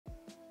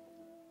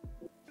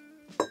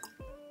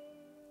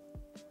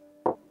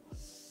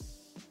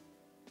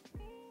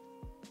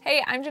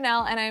Hey, I'm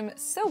Janelle and I'm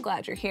so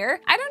glad you're here.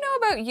 I don't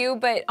know about you,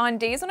 but on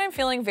days when I'm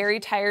feeling very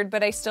tired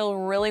but I still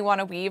really want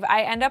to weave,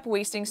 I end up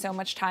wasting so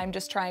much time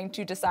just trying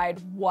to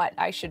decide what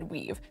I should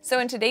weave. So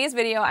in today's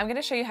video, I'm going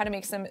to show you how to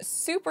make some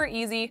super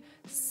easy,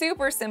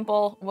 super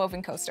simple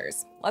woven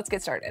coasters. Let's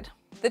get started.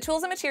 The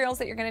tools and materials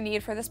that you're going to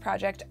need for this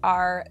project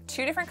are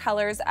 2 different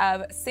colors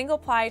of single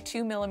ply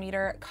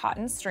 2mm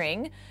cotton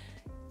string,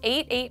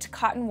 8/8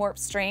 cotton warp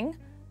string,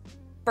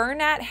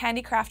 Bernat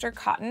Handicrafter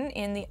cotton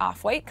in the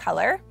off-white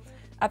color,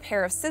 a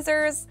pair of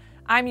scissors.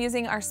 I'm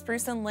using our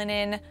spruce and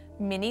linen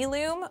mini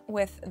loom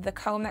with the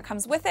comb that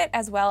comes with it,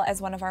 as well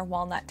as one of our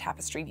walnut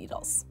tapestry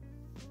needles.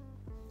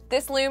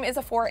 This loom is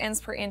a 4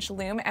 ends per inch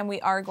loom and we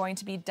are going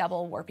to be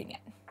double warping it.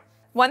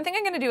 One thing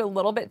I'm going to do a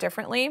little bit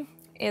differently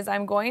is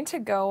I'm going to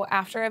go,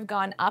 after I've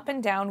gone up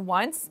and down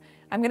once,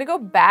 I'm going to go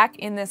back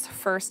in this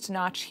first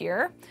notch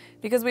here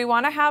because we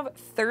want to have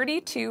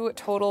 32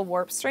 total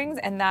warp strings,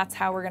 and that's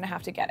how we're going to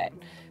have to get it.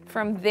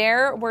 From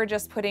there, we're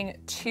just putting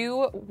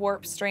 2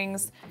 warp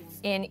strings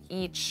in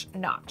each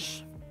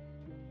notch.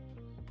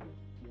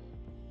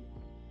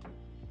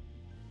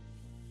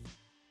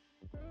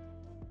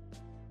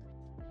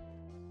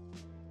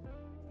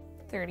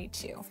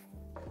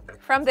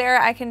 From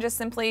there, I can just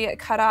simply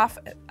cut off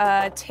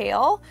a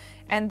tail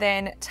and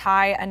then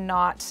tie a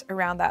knot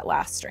around that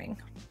last string.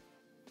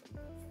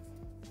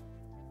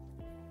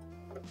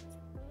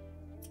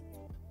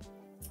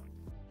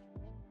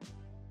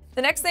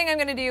 The next thing I'm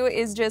going to do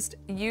is just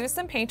use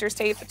some painter's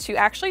tape to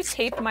actually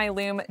tape my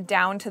loom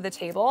down to the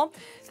table.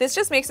 This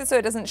just makes it so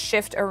it doesn't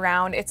shift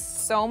around. It's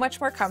so much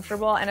more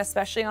comfortable, and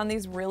especially on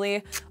these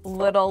really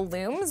little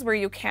looms where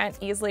you can't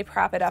easily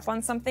prop it up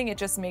on something, it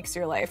just makes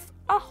your life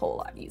a whole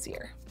lot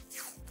easier.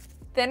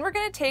 Then we're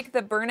going to take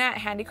the Bernat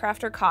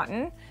Handicrafter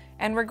cotton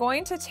and we're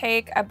going to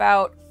take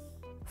about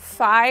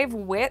 5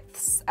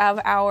 widths of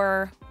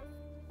our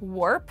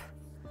warp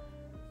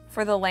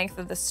for the length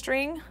of the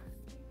string.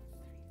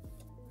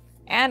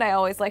 And I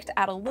always like to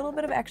add a little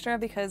bit of extra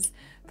because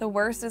the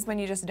worst is when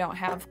you just don't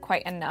have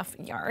quite enough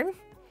yarn.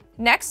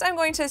 Next, I'm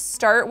going to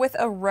start with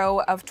a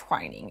row of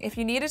twining. If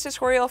you need a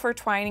tutorial for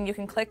twining, you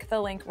can click the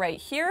link right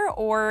here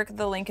or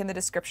the link in the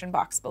description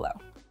box below.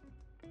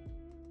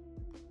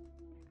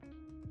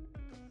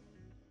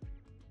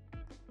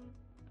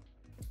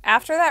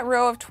 After that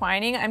row of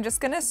twining, I'm just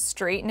going to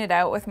straighten it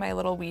out with my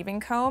little weaving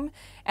comb,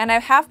 and I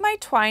have my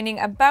twining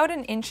about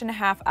 1.5 inches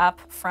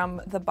up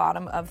from the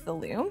bottom of the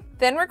loom.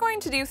 Then we're going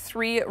to do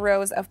 3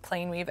 rows of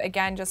plain weave,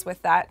 again just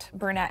with that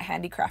Bernat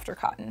Handicrafter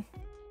cotton.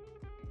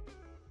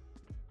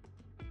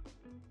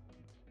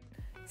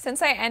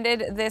 Since I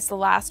ended this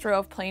last row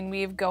of plain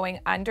weave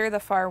going under the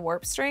far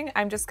warp string,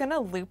 I'm just going to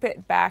loop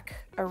it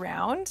back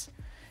around.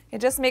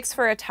 It just makes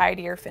for a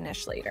tidier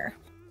finish later.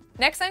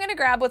 Next, I'm going to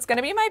grab what's going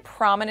to be my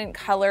prominent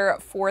color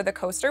for the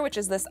coaster, which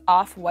is this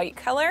off-white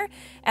color,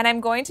 and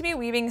I'm going to be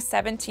weaving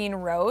 17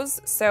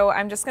 rows, so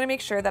I'm just going to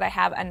make sure that I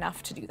have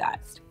enough to do that.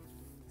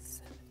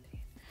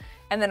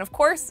 And then, of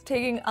course,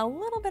 taking a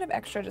little bit of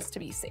extra just to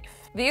be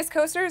safe. These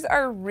coasters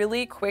are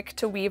really quick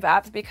to weave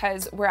up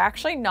because we're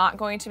actually not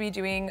going to be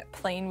doing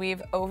plain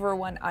weave over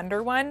 1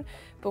 under 1,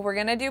 but we're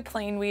going to do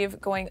plain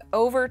weave going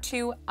over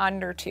 2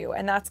 under 2,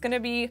 and that's going to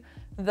be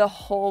the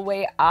whole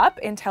way up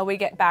until we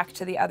get back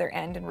to the other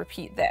end and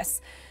repeat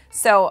this.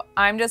 So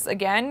I'm just,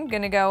 again,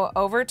 gonna go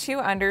over 2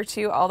 under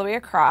 2 all the way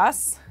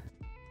across.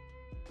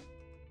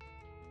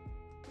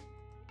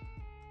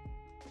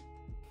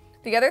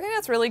 The other thing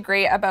that's really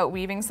great about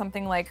weaving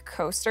something like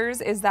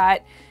coasters is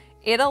that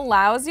it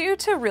allows you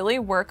to really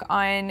work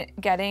on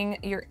getting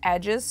your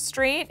edges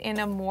straight in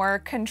a more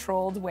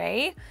controlled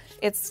way.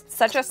 It's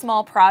such a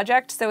small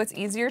project, so it's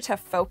easier to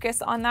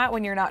focus on that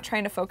when you're not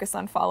trying to focus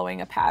on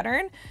following a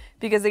pattern.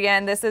 Because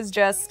again, this is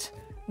just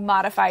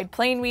modified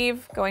plain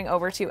weave going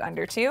over 2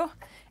 under 2.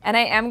 And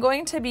I am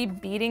going to be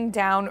beating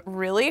down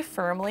really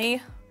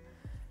firmly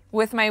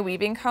with my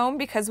weaving comb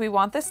because we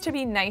want this to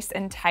be nice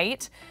and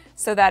tight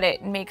so that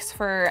it makes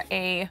for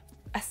a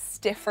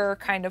stiffer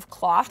kind of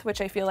cloth, which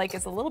I feel like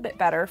is a little bit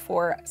better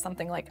for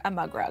something like a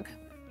mug rug.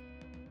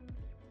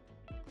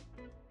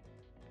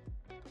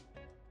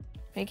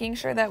 Making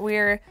sure that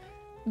we're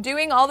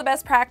doing all the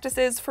best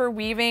practices for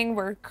weaving.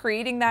 We're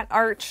creating that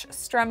arch,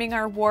 strumming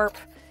our warp,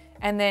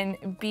 and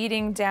then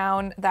beating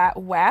down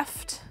that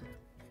weft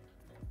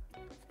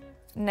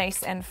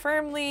nice and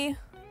firmly.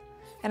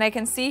 And I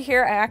can see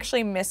here I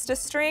actually missed a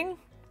string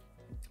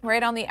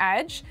right on the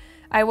edge.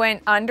 I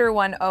went under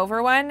 1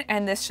 over 1,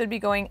 and this should be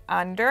going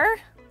under.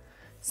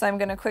 So I'm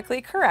going to quickly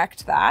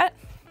correct that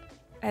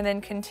and then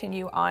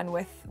continue on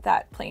with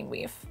that plain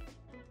weave.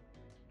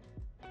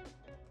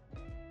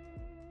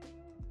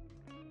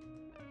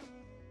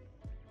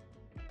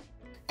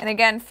 And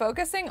again,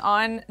 focusing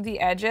on the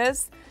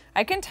edges,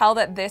 I can tell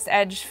that this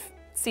edge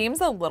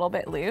seems a little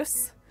bit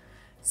loose.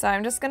 So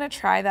I'm just going to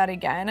try that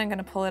again. I'm going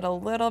to pull it a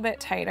little bit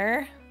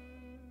tighter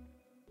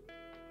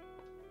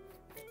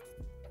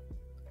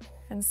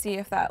and see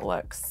if that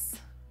looks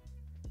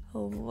a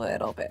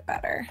little bit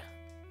better.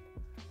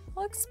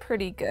 Looks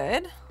pretty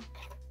good.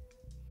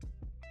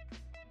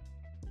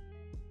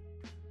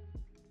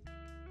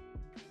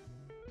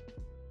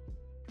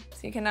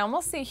 So you can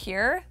almost see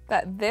here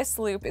that this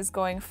loop is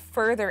going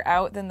further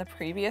out than the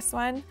previous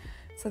one.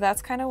 So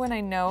that's kind of when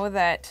I know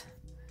that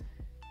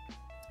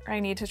I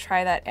need to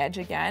try that edge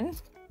again.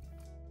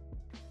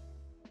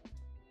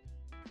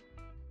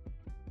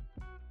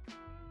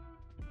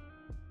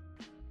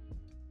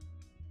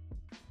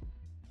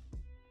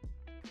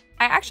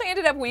 I actually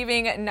ended up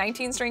weaving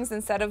 19 strings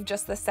instead of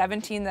just the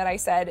 17 that I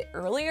said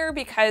earlier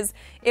because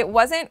it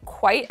wasn't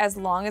quite as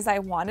long as I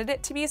wanted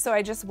it to be, so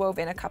I just wove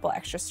in a couple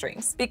extra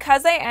strings.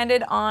 Because I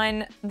ended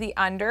on the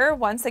under,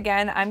 once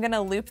again, I'm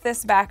gonna loop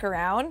this back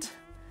around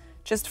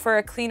just for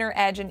a cleaner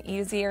edge and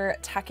easier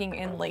tucking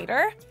in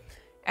later,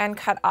 and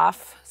cut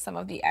off some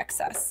of the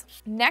excess.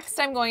 Next,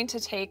 I'm going to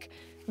take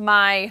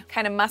my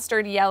kind of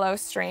mustard yellow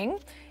string,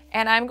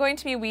 and I'm going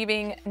to be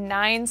weaving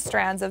 9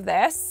 strands of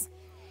this.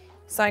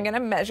 So I'm gonna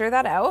measure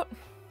that out.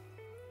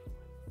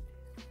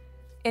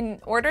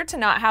 In order to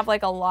not have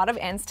like a lot of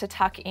ends to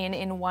tuck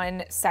in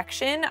one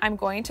section, I'm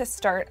going to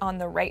start on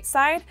the right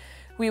side.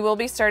 We will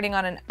be starting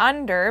on an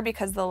under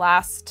because the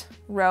last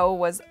row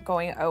was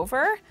going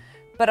over.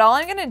 But all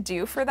I'm gonna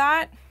do for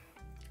that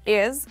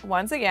is,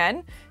 once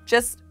again,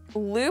 just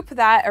loop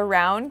that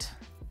around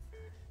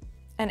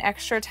an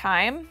extra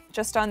time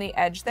just on the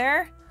edge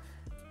there.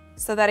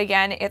 So that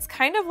again, it's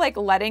kind of like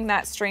letting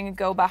that string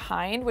go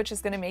behind, which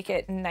is gonna make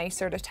it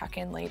nicer to tuck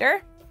in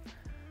later.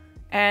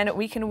 And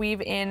we can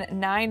weave in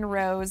 9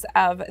 rows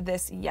of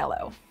this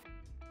yellow.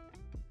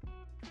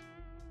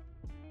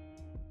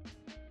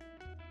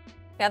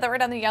 Now that we're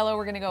done the yellow,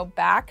 we're gonna go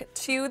back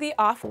to the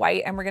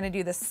off-white and we're gonna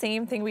do the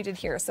same thing we did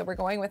here. So we're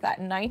going with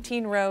that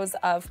 19 rows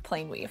of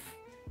plain weave.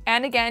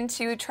 And again,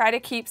 to try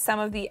to keep some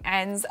of the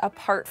ends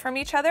apart from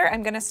each other,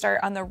 I'm gonna start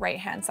on the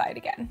right-hand side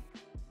again.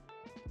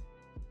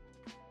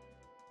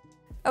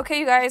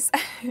 Okay, you guys,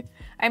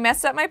 I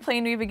messed up my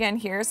plain weave again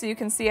here. So you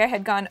can see I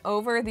had gone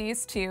over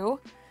these 2,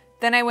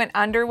 then I went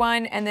under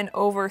 1 and then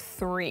over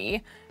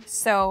 3.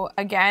 So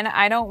again,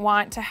 I don't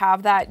want to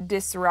have that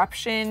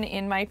disruption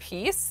in my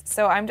piece.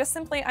 So I'm just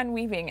simply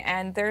unweaving,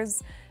 and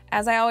there's,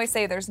 as I always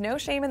say, there's no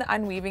shame in the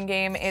unweaving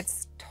game.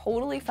 It's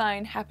totally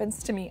fine,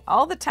 happens to me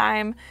all the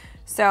time.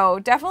 So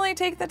definitely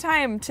take the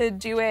time to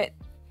do it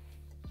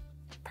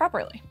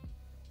properly.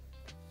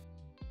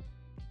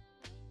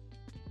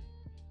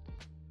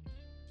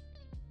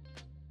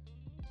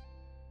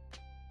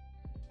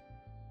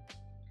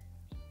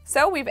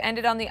 So we've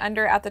ended on the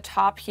under at the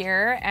top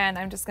here, and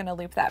I'm just gonna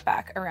loop that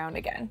back around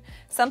again.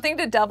 Something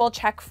to double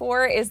check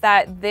for is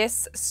that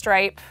this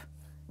stripe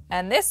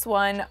and this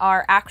one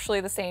are actually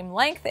the same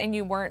length and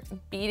you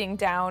weren't beating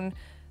down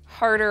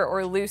harder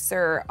or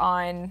looser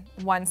on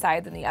one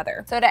side than the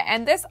other. So to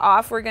end this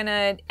off, we're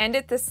gonna end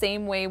it the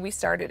same way we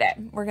started it.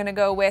 We're gonna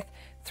go with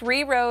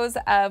 3 rows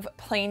of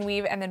plain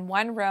weave and then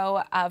 1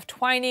 row of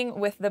twining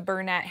with the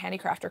Bernat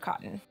Handicrafter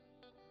cotton.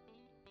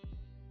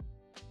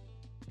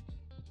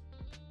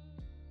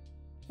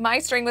 My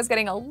string was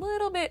getting a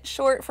little bit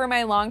short for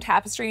my long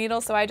tapestry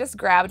needle, so I just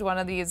grabbed one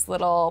of these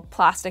little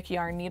plastic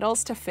yarn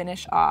needles to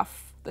finish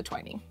off the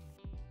twining.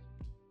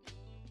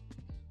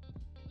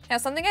 Now,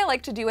 something I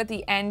like to do at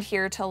the end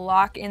here to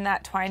lock in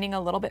that twining a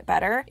little bit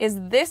better is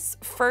this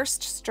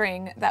first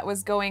string that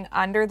was going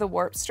under the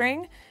warp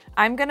string.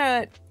 I'm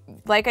gonna,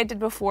 like I did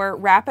before,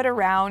 wrap it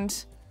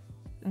around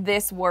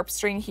this warp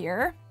string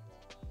here,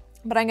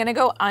 but I'm gonna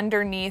go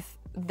underneath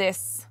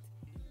this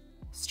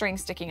string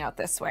sticking out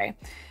this way.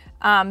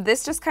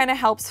 This just kind of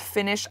helps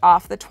finish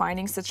off the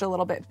twining stitch a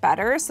little bit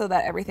better so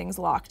that everything's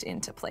locked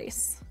into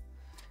place.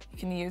 You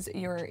can use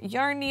your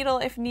yarn needle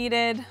if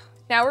needed.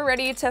 Now we're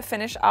ready to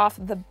finish off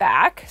the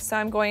back. So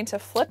I'm going to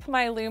flip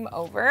my loom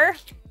over.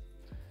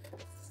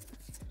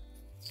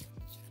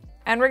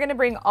 And we're gonna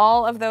bring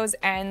all of those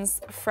ends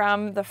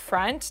from the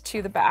front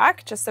to the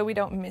back, just so we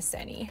don't miss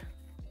any.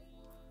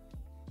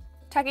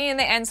 Tucking in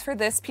the ends for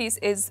this piece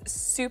is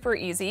super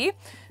easy.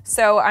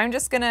 So I'm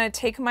just gonna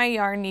take my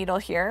yarn needle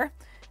here,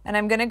 and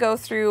I'm gonna go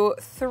through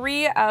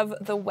 3 of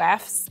the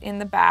wefts in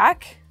the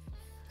back.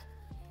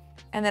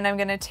 And then I'm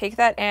gonna take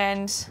that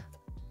end,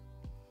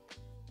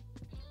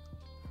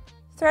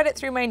 thread it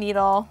through my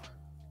needle,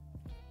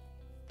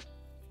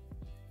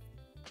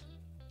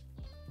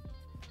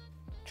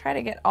 try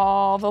to get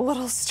all the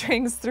little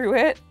strings through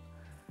it.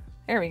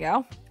 There we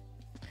go.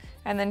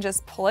 And then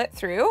just pull it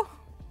through.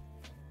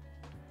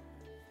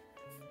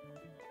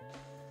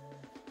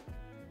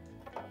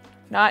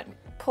 Not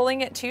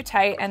pulling it too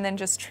tight, and then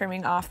just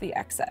trimming off the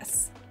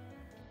excess.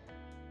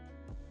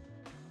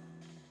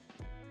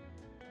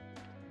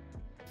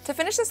 To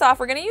finish this off,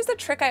 we're gonna use the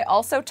trick I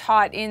also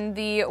taught in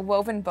the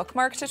woven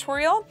bookmark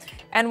tutorial.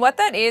 And what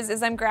that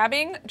is I'm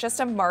grabbing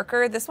just a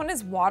marker. This one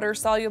is water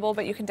soluble,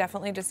 but you can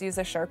definitely just use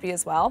a Sharpie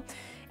as well.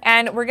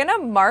 And we're gonna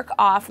mark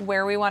off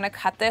where we wanna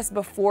cut this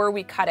before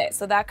we cut it.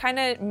 So that kind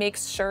of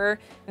makes sure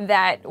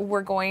that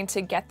we're going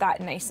to get that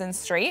nice and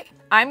straight.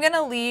 I'm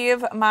gonna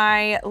leave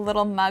my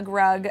little mug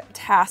rug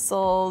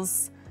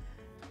tassels.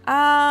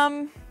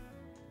 I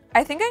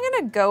think I'm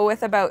gonna go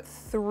with about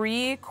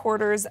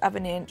 3/4 of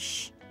an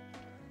inch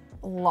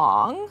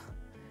long.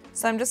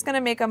 So I'm just gonna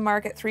make a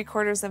mark at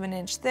 3/4 of an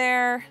inch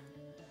there.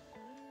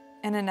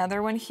 and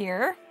another one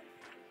here.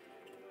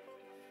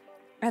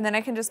 And then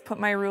I can just put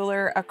my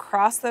ruler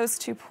across those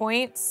 2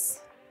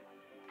 points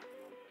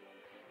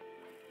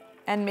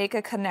and make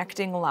a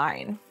connecting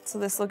line. So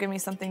this will give me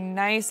something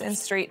nice and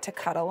straight to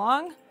cut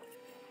along.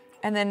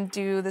 And then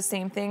do the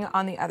same thing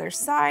on the other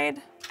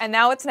side. And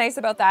now what's nice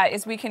about that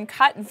is we can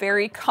cut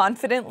very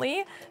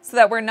confidently so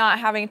that we're not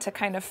having to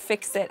kind of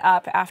fix it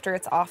up after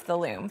it's off the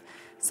loom.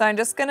 So I'm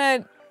just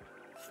gonna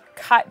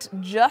cut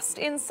just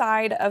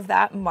inside of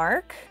that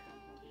mark.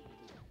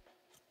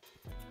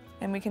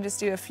 And we can just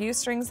do a few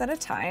strings at a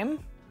time.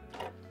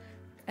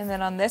 And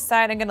then on this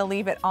side, I'm gonna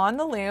leave it on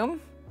the loom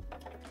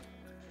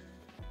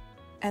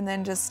and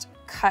then just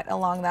cut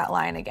along that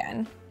line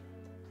again.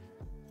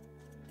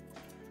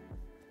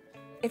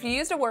 If you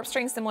used a warp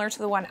string similar to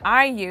the one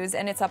I use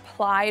and it's a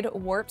plied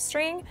warp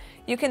string,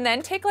 you can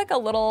then take like a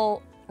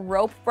little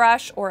rope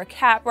brush or a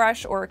cat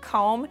brush or a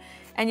comb,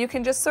 and you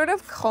can just sort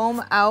of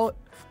comb out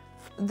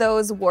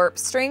those warp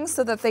strings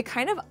so that they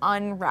kind of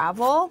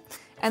unravel.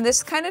 And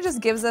this kind of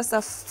just gives us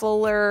a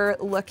fuller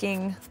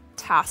looking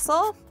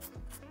tassel.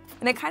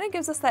 And it kind of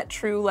gives us that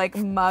true like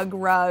mug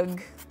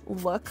rug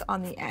look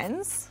on the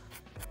ends.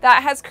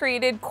 That has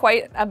created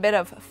quite a bit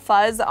of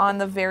fuzz on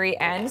the very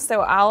end.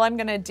 So all I'm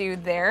gonna do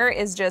there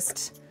is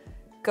just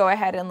go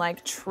ahead and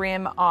like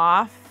trim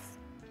off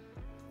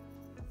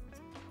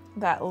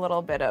that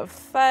little bit of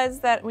fuzz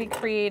that we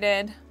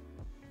created.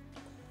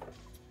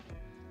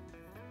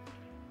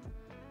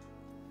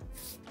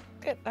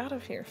 Get out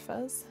of here,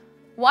 fuzz.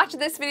 Watch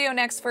this video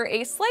next for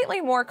a slightly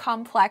more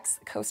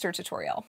complex coaster tutorial.